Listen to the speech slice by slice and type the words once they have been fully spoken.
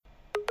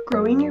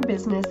Growing your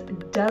business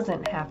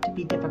doesn't have to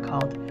be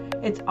difficult.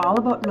 It's all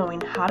about knowing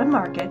how to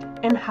market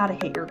and how to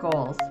hit your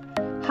goals.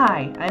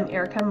 Hi, I'm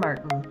Erica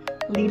Martin,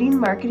 leading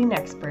marketing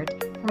expert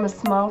from a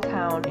small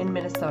town in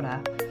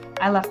Minnesota.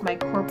 I left my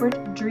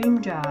corporate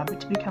dream job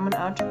to become an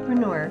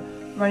entrepreneur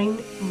running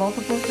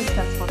multiple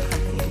successful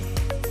companies.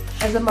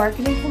 As a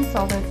marketing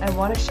consultant, I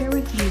want to share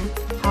with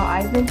you how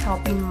I've been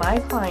helping my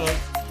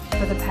clients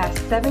for the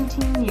past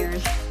 17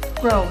 years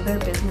grow their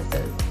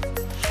businesses.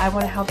 I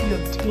want to help you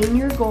obtain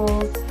your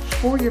goals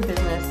for your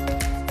business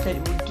that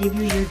will give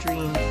you your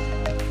dreams.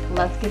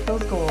 Let's get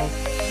those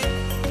goals.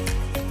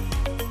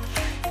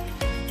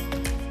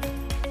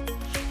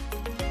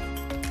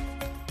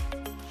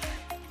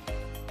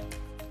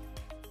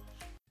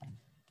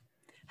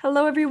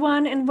 Hello,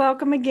 everyone, and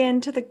welcome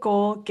again to the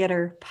Goal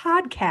Getter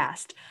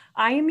podcast.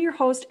 I am your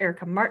host,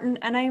 Erica Martin,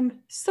 and I am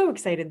so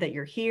excited that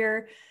you're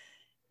here.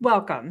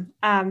 Welcome.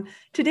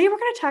 Today, we're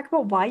going to talk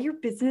about why your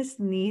business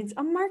needs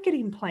a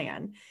marketing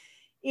plan.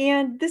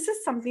 And this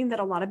is something that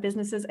a lot of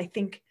businesses, I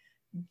think,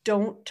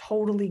 don't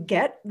totally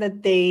get,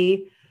 that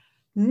they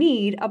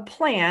need a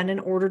plan in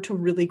order to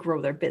really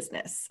grow their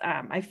business.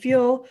 I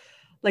feel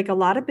like a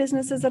lot of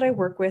businesses that I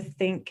work with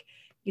think,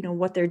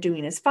 what they're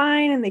doing is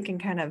fine and they can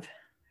kind of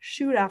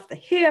shoot off the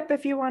hip,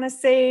 if you want to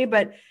say,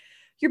 but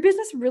your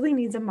business really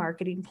needs a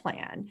marketing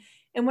plan.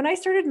 And when I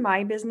started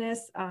my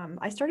business,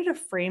 I started a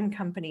frame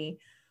company,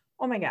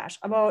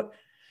 about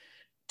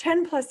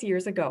 10 plus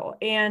years ago.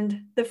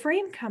 And the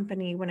frame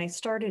company, when I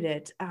started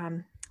it,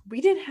 we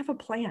didn't have a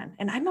plan.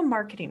 And I'm a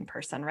marketing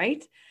person,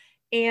 right?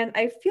 And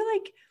I feel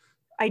like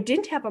I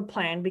didn't have a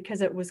plan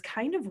because it was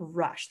kind of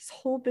rushed. This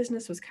whole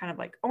business was kind of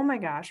like, oh my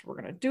gosh, we're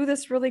going to do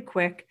this really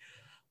quick.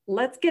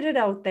 Let's get it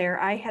out there.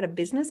 I had a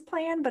business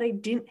plan, but I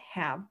didn't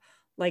have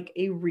like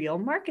a real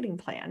marketing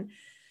plan.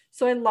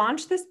 So I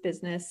launched this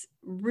business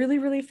really,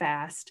 really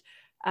fast.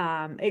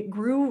 It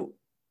grew,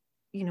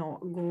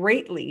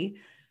 greatly.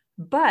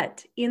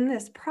 But in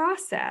this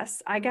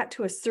process, I got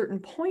to a certain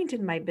point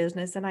in my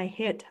business and I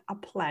hit a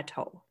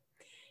plateau.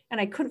 And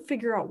I couldn't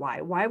figure out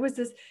why. Why was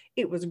this?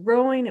 It was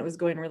growing. It was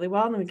going really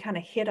well. And then we kind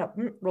of hit a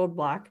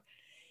roadblock.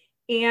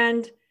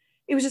 And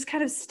it was just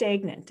kind of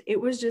stagnant. It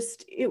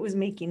was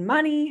making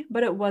money,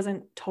 but it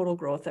wasn't total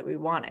growth that we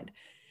wanted.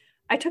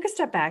 I took a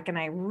step back and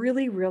I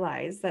really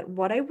realized that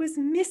what I was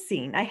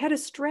missing, I had a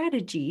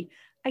strategy.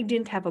 I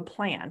didn't have a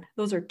plan.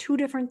 Those are two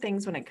different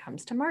things when it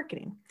comes to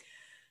marketing.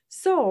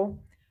 So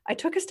I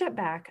took a step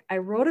back. I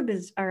wrote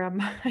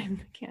I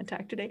can't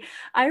talk today.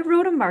 I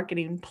wrote a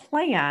marketing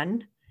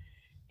plan,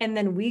 and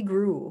then we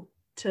grew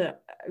to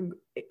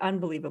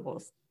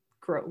unbelievable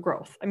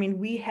growth. I mean,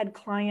 we had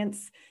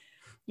clients,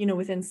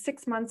 within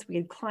 6 months, we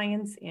had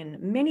clients in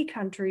many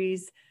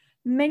countries,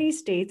 many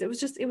states.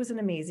 It was an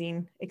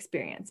amazing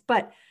experience,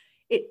 but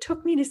it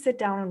took me to sit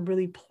down and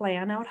really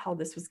plan out how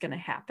this was going to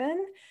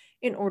happen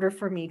in order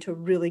for me to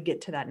really get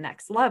to that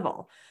next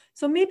level.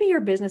 So maybe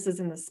your business is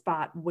in the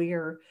spot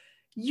where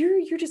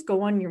you're just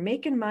going, you're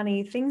making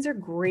money, things are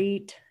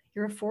great,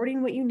 you're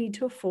affording what you need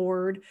to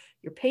afford,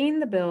 you're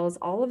paying the bills,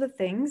 all of the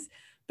things,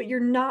 but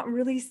you're not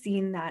really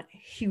seeing that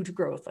huge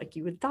growth like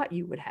you would thought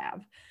you would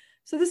have.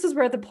 So this is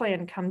where the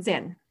plan comes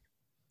in.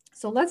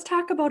 So let's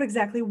talk about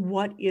exactly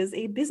what is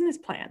a business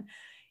plan.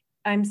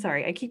 I'm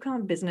sorry, I keep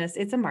calling it business.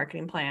 It's a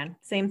marketing plan,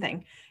 same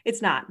thing.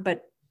 It's not,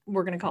 but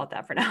we're going to call it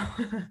that for now.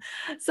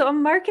 So a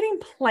marketing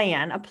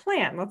plan,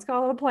 let's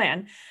call it a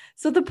plan.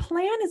 So the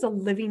plan is a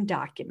living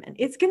document.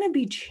 It's going to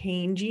be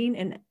changing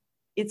and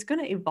it's going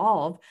to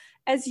evolve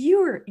as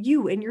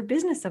you and your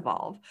business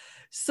evolve.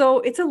 So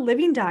it's a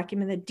living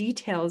document that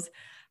details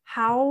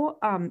how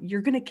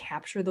you're going to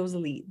capture those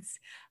leads.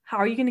 How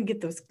are you going to get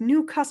those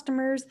new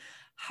customers?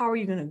 How are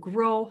you going to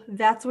grow?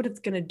 That's what it's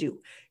going to do.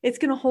 It's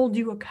going to hold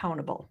you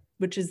accountable,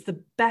 which is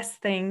the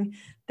best thing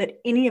that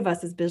any of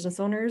us as business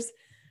owners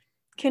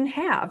can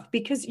have,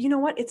 because you know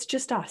what? It's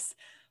just us.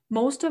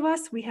 Most of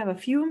us, we have a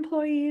few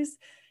employees.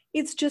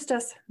 It's just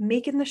us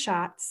making the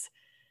shots,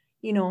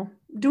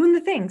 doing the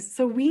things.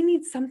 So we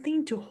need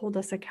something to hold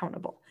us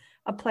accountable.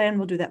 A plan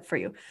will do that for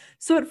you.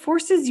 So it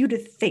forces you to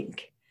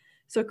think.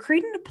 So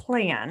creating a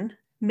plan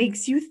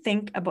makes you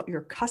think about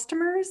your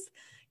customers,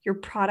 your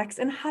products,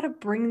 and how to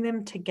bring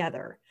them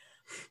together.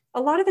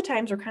 A lot of the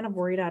times we're kind of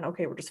worried on,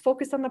 okay, we're just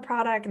focused on the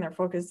product and they're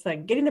focused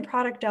on getting the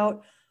product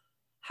out.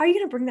 How are you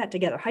going to bring that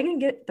together? How are you going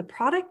to get the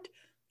product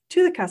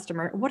to the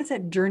customer? What does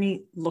that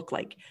journey look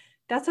like?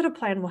 That's what a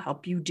plan will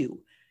help you do.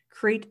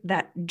 Create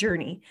that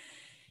journey.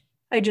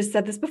 I just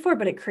said this before,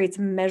 but it creates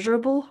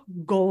measurable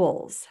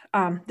goals.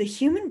 The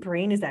human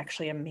brain is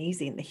actually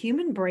amazing. The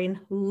human brain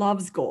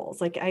loves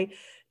goals. Like I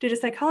did a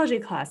psychology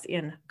class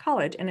in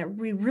college, and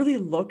we really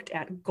looked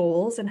at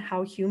goals and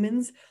how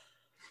humans,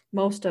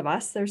 most of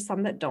us, there's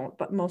some that don't,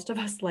 but most of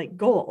us like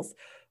goals,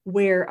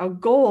 where a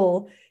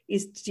goal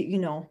is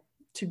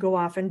to go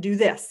off and do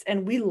this.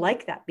 And we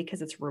like that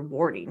because it's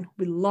rewarding.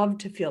 We love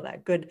to feel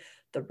that good,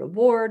 the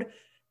reward,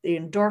 the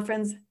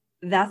endorphins.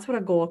 That's what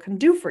a goal can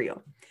do for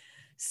you.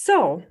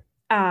 So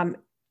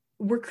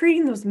we're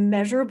creating those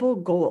measurable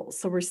goals.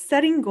 So we're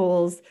setting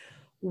goals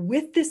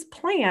with this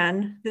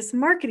plan, this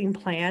marketing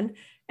plan,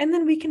 and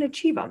then we can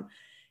achieve them.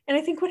 And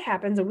I think what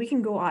happens, and I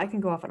can go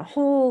off on a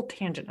whole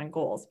tangent on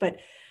goals, but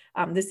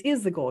this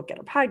is the Goal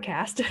Getter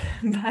podcast.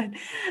 But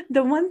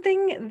the one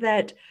thing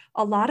that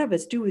a lot of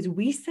us do is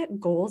we set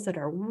goals that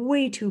are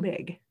way too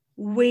big,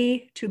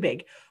 way too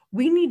big.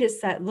 We need to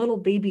set little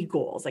baby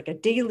goals, like a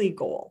daily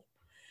goal,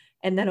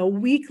 and then a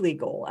weekly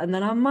goal, and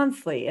then a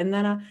monthly, and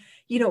then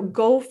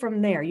go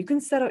from there. You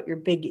can set out your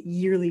big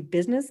yearly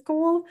business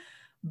goal,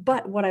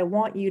 but what I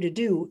want you to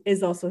do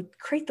is also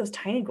create those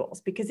tiny goals,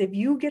 because if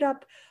you get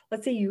up,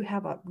 let's say you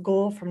have a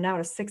goal from now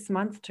to 6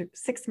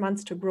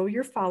 months to grow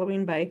your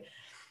following by,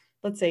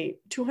 let's say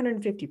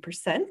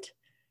 250%,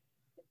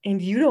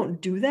 and you don't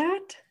do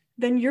that,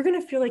 then you're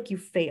going to feel like you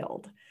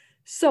failed.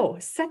 So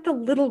set the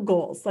little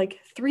goals, like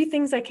 3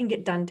 things I can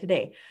get done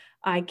today.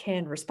 I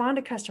can respond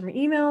to customer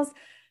emails.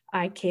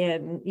 I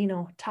can,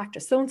 talk to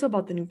so-and-so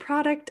about the new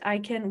product. I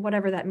can,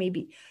 whatever that may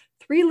be.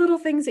 3 little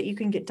things that you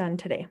can get done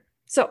today.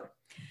 So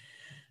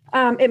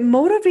it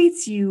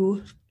motivates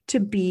you to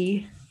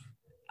be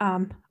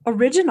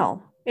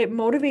original. It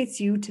motivates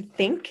you to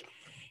think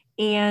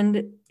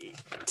and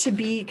to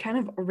be kind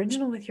of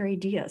original with your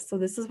ideas. So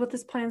this is what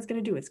this plan is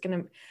going to do. It's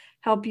going to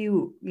help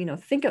you,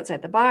 think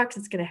outside the box.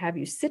 It's going to have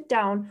you sit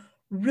down,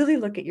 really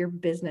look at your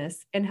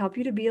business, and help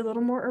you to be a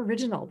little more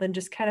original than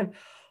just kind of,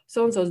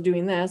 so-and-so's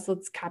doing this,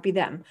 let's copy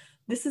them.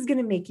 This is going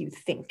to make you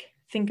think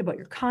about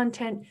your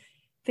content,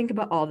 think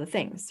about all the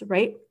things,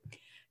 right?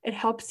 It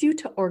helps you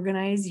to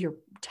organize your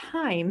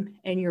time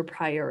and your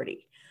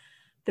priority.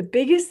 The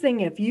biggest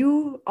thing,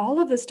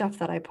 all of the stuff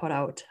that I put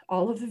out,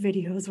 all of the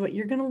videos, what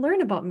you're going to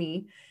learn about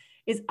me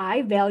is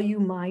I value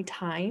my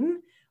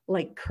time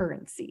like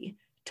currency.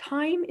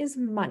 Time is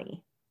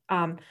money,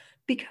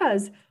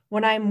 because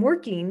when I'm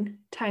working,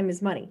 time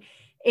is money.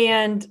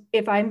 And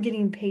if I'm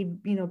getting paid,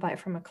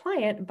 from a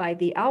client by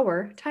the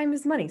hour, time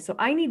is money. So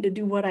I need to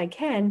do what I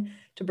can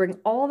to bring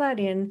all that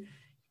in,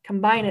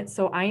 combine it.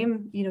 So I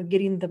am,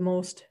 getting the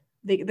most,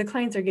 the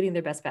clients are getting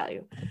their best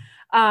value.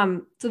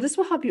 So this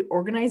will help you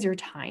organize your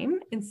time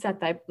and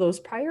set those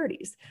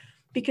priorities,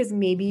 because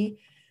maybe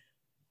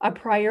a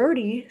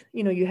priority,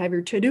 you have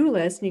your to-do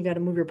list and you got to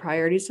move your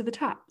priorities to the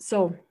top.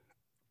 So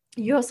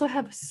you also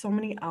have so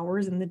many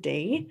hours in the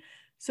day.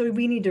 So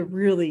we need to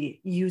really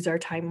use our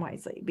time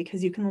wisely,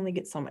 because you can only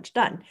get so much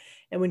done.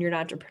 And when you're an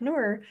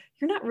entrepreneur,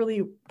 you're not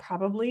really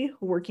probably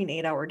working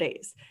 8-hour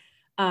days.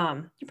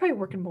 You're probably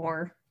working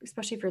more,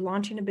 especially if you're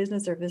launching a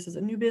business, or if this is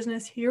a new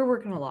business, you're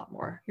working a lot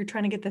more. You're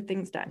trying to get the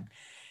things done.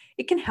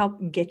 It can help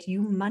get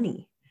you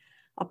money.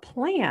 A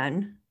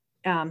plan,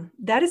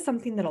 that is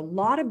something that a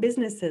lot of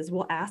businesses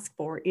will ask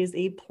for, is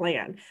a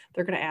plan.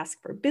 They're going to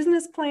ask for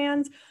business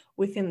plans.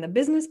 Within the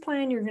business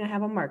plan, you're going to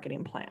have a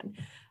marketing plan.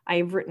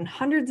 I've written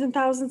hundreds and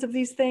thousands of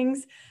these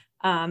things.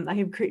 I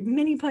have created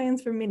many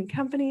plans for many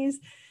companies.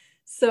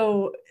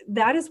 So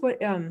that is what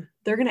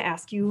they're going to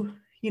ask you,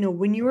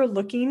 when you are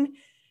looking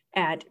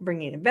at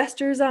bringing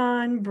investors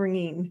on,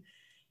 bringing,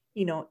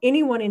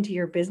 anyone into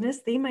your business,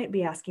 they might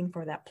be asking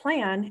for that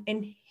plan.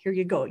 And here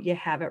you go. You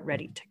have it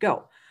ready to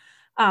go.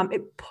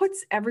 It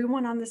puts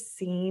everyone on the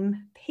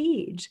same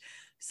page.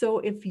 So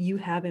if you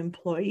have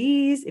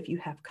employees, if you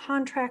have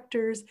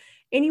contractors,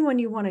 anyone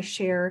you want to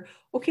share,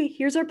 okay,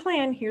 here's our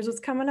plan, here's what's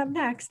coming up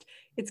next,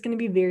 it's going to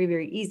be very,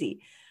 very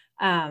easy.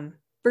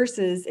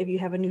 Versus if you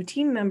have a new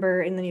team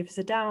member and then you have to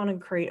sit down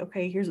and create,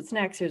 okay, here's what's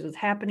next, here's what's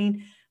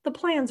happening, the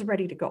plan's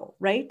ready to go,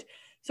 right?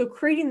 So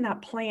creating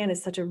that plan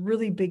is such a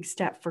really big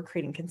step for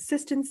creating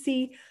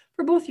consistency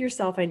for both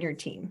yourself and your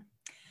team.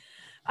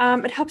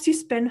 It helps you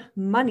spend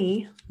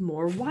money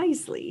more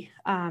wisely.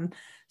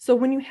 So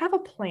when you have a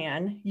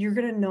plan, you're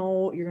going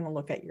to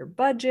look at your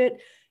budget,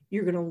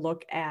 you're going to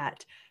look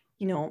at,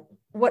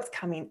 what's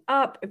coming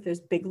up. If there's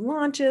big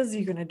launches,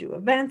 you're going to do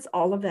events,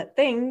 all of the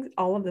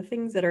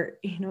things that are,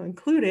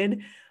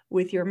 included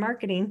with your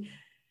marketing.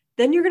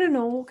 Then you're going to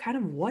know kind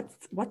of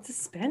what's the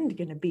spend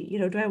going to be.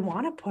 Do I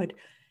want to put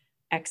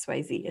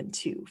XYZ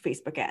into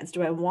Facebook ads?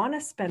 Do I want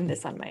to spend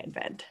this on my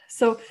event?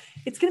 So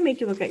it's going to make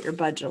you look at your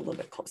budget a little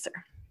bit closer.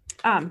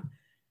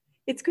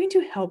 It's going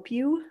to help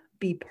you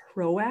be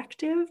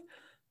proactive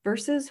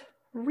versus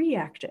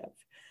reactive.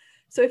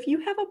 So if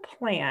you have a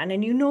plan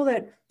and you know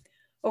that,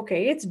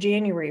 okay, it's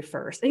January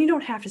 1st, and you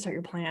don't have to start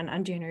your plan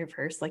on January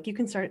 1st, like you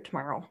can start it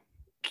tomorrow,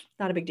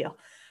 not a big deal.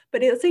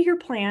 But let's say your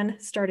plan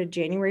started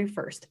January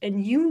 1st,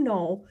 and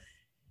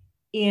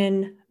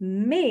in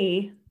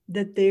May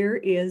that there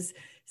is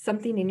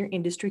something in your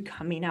industry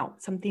coming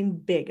out, something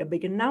big, a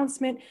big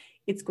announcement.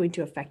 It's going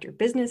to affect your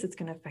business. It's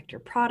going to affect your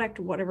product,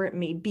 whatever it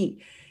may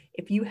be.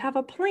 If you have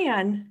a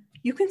plan,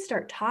 you can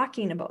start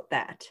talking about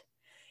that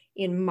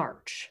in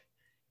March,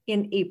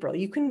 in April.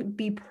 You can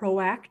be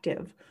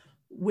proactive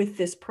with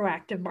this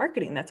proactive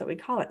marketing. That's what we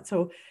call it.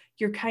 So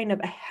you're kind of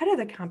ahead of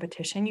the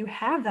competition. You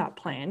have that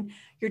plan.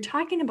 You're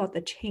talking about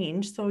the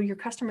change, so your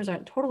customers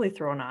aren't totally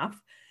thrown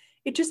off.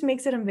 It just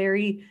makes it a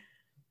very,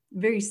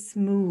 very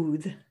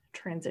smooth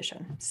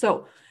transition.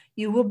 So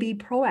you will be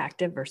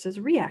proactive versus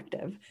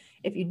reactive.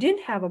 If you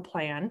didn't have a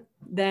plan,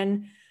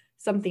 then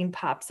something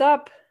pops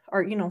up,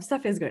 or,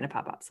 stuff is going to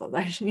pop up. So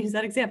I should use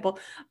that example.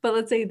 But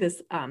let's say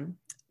this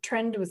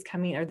trend was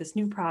coming, or this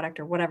new product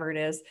or whatever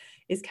it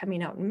is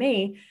coming out in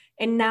May.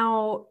 And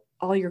now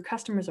all your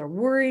customers are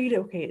worried.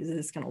 Okay, is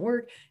this going to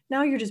work?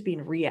 Now you're just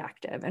being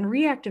reactive, and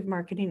reactive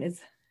marketing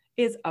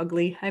is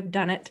ugly. I've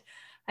done it.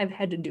 I've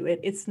had to do it.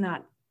 It's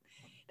not,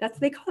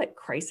 they call it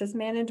crisis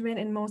management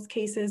in most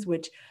cases,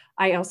 which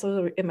I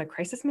also am a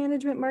crisis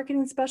management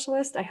marketing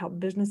specialist. I help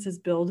businesses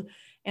build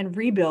and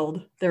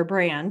rebuild their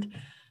brand.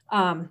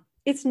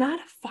 It's not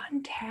a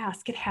fun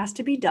task. It has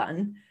to be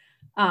done,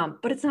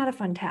 but it's not a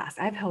fun task.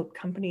 I've helped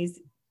companies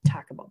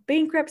talk about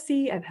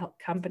bankruptcy. I've helped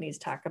companies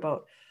talk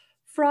about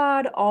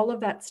fraud, all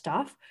of that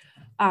stuff.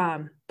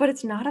 But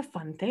it's not a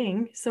fun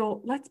thing.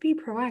 So let's be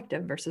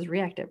proactive versus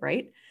reactive,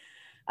 right?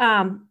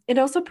 It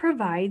also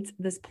provides,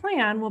 this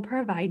plan will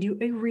provide you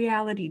a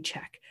reality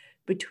check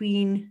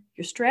between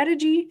your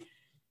strategy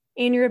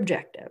and your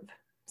objective.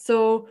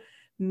 So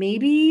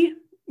maybe,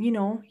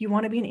 you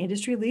want to be an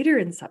industry leader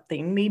in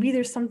something. Maybe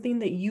there's something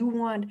that you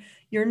want,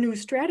 your new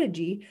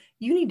strategy,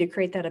 you need to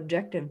create that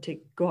objective to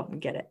go out and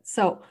get it.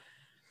 So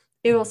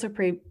it also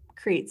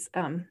creates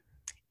a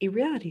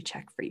reality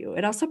check for you.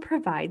 It also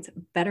provides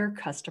better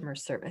customer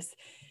service.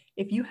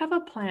 If you have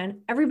a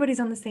plan, everybody's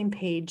on the same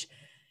page,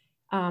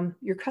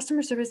 your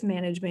customer service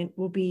management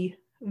will be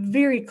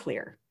very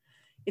clear.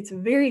 It's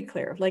very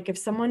clear. Like if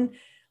someone,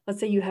 let's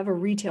say you have a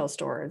retail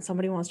store and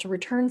somebody wants to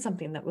return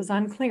something that was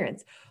on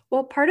clearance.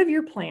 Well, part of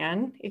your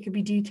plan, it could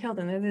be detailed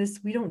in this.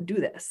 We don't do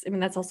this. I mean,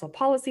 that's also a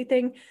policy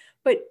thing,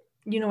 but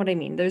you know what I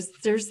mean?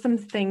 There's some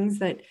things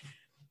that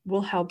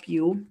will help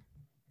you,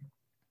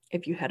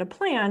 if you had a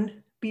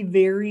plan, be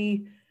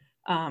very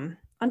on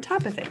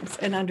top of things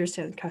and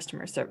understand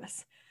customer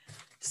service.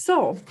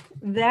 So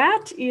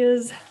that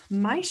is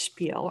my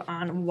spiel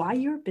on why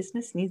your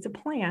business needs a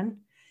plan.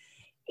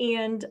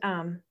 And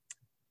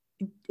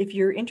if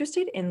you're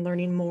interested in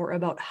learning more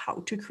about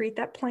how to create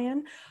that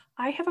plan,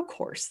 I have a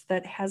course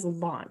that has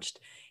launched,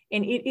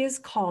 and it is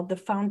called the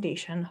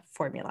Foundation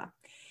Formula.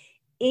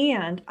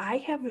 And I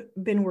have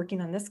been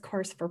working on this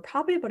course for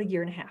probably about 1.5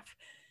 years.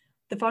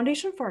 The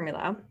Foundation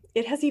Formula,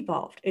 it has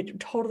evolved. It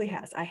totally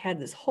has. I had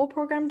this whole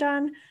program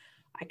done.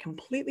 I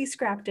completely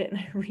scrapped it and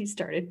I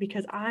restarted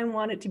because I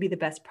want it to be the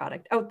best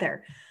product out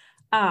there.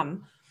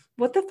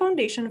 What the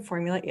Foundation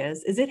Formula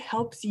is it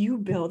helps you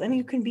build, and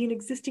you can be an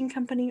existing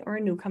company or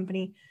a new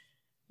company,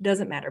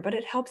 doesn't matter, but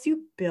it helps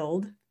you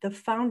build the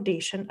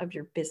foundation of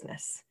your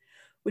business,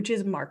 which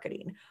is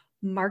marketing.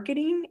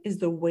 Marketing is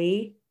the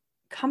way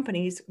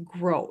companies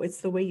grow.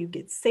 It's the way you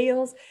get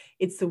sales.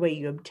 It's the way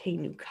you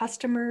obtain new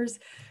customers.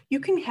 You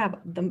can have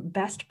the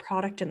best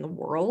product in the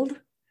world.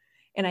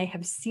 And I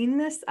have seen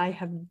this. I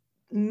have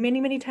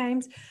many, many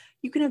times.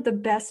 You can have the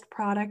best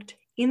product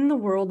in the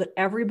world that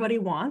everybody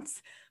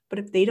wants, but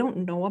if they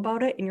don't know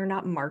about it and you're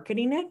not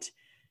marketing it,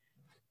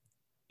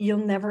 you'll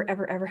never,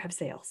 ever, ever have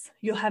sales.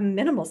 You'll have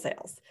minimal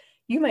sales.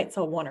 You might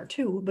sell 1 or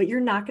 2, but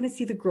you're not going to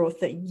see the growth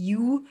that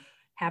you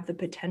have the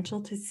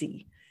potential to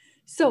see.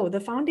 So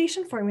the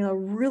Foundation Formula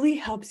really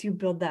helps you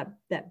build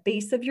that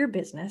base of your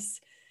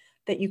business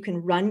that you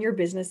can run your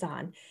business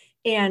on.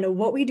 And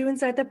what we do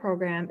inside the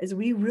program is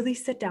we really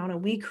sit down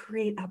and we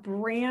create a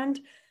brand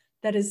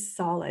that is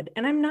solid.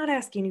 And I'm not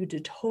asking you to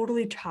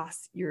totally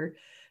toss your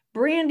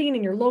branding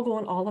and your logo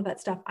and all of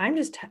that stuff. I'm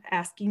just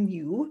asking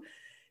you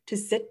to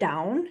sit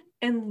down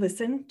and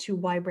listen to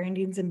why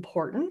branding is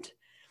important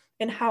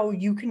and how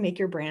you can make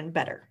your brand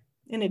better.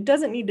 And it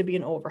doesn't need to be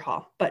an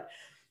overhaul, but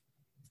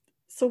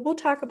so we'll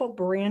talk about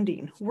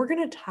branding. We're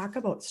going to talk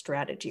about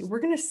strategy. We're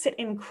going to sit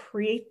and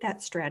create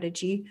that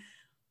strategy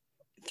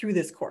through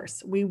this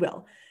course. We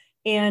will.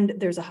 And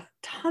there's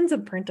tons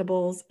of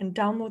printables and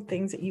download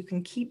things that you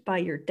can keep by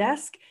your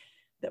desk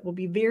that will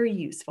be very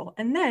useful.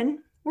 And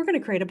then we're going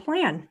to create a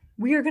plan.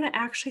 We are going to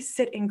actually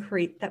sit and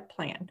create that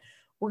plan.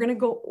 We're going to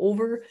go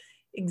over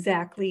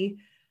exactly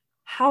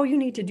how you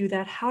need to do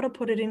that, how to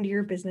put it into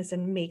your business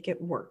and make it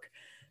work.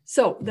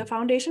 So the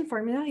Foundation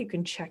Formula, you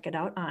can check it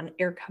out on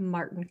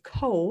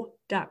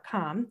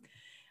ericamartinco.com.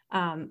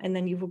 And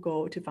then you will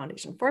go to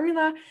Foundation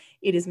Formula.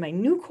 It is my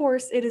new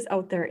course. It is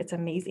out there. It's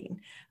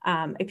amazing.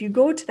 If you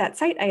go to that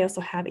site, I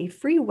also have a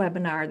free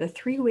webinar, the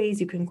 3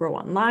 ways you can grow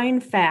online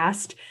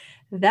fast.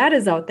 That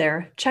is out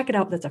there. Check it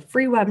out. That's a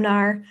free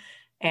webinar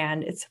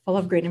and it's full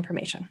of great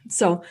information.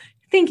 So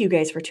thank you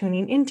guys for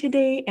tuning in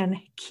today and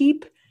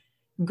keep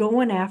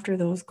going after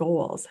those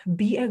goals.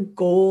 Be a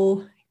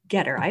goal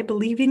getter. I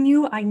believe in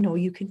you. I know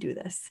you can do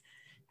this.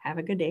 Have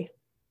a good day.